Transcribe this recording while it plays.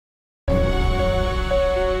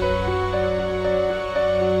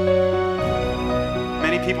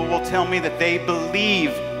tell me that they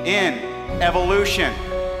believe in evolution,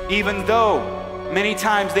 even though many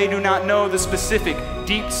times they do not know the specific,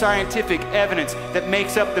 deep scientific evidence that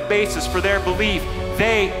makes up the basis for their belief.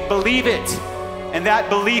 They believe it. And that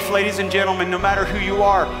belief, ladies and gentlemen, no matter who you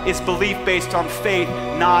are, is belief based on faith,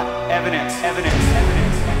 not evidence.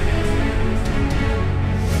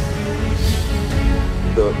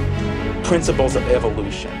 The principles of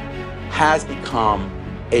evolution has become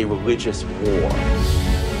a religious war.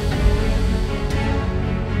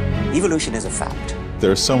 Evolution is a fact.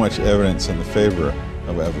 There's so much evidence in the favor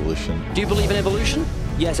of evolution. Do you believe in evolution?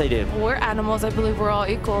 Yes, I do. We're animals. I believe we're all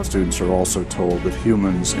equal. Students are also told that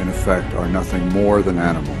humans, in effect, are nothing more than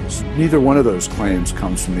animals. Neither one of those claims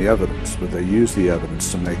comes from the evidence, but they use the evidence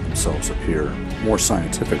to make themselves appear more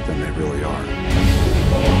scientific than they really are.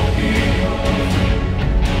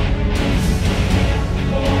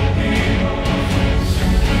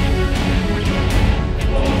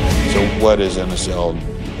 So what is in a cell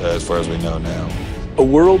as far as we know now? A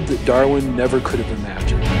world that Darwin never could have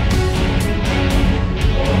imagined.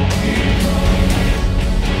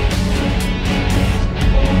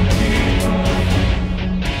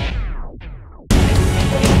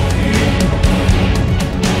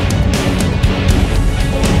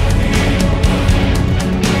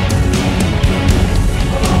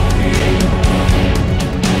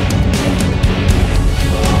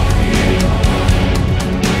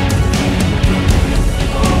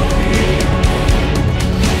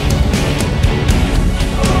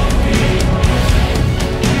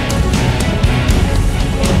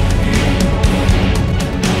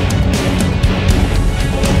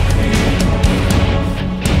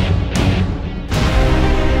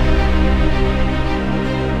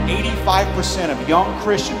 Of young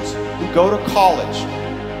Christians who go to college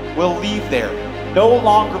will leave there no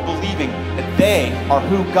longer believing that they are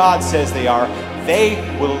who God says they are. They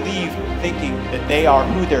will leave thinking that they are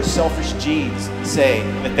who their selfish genes say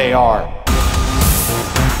that they are.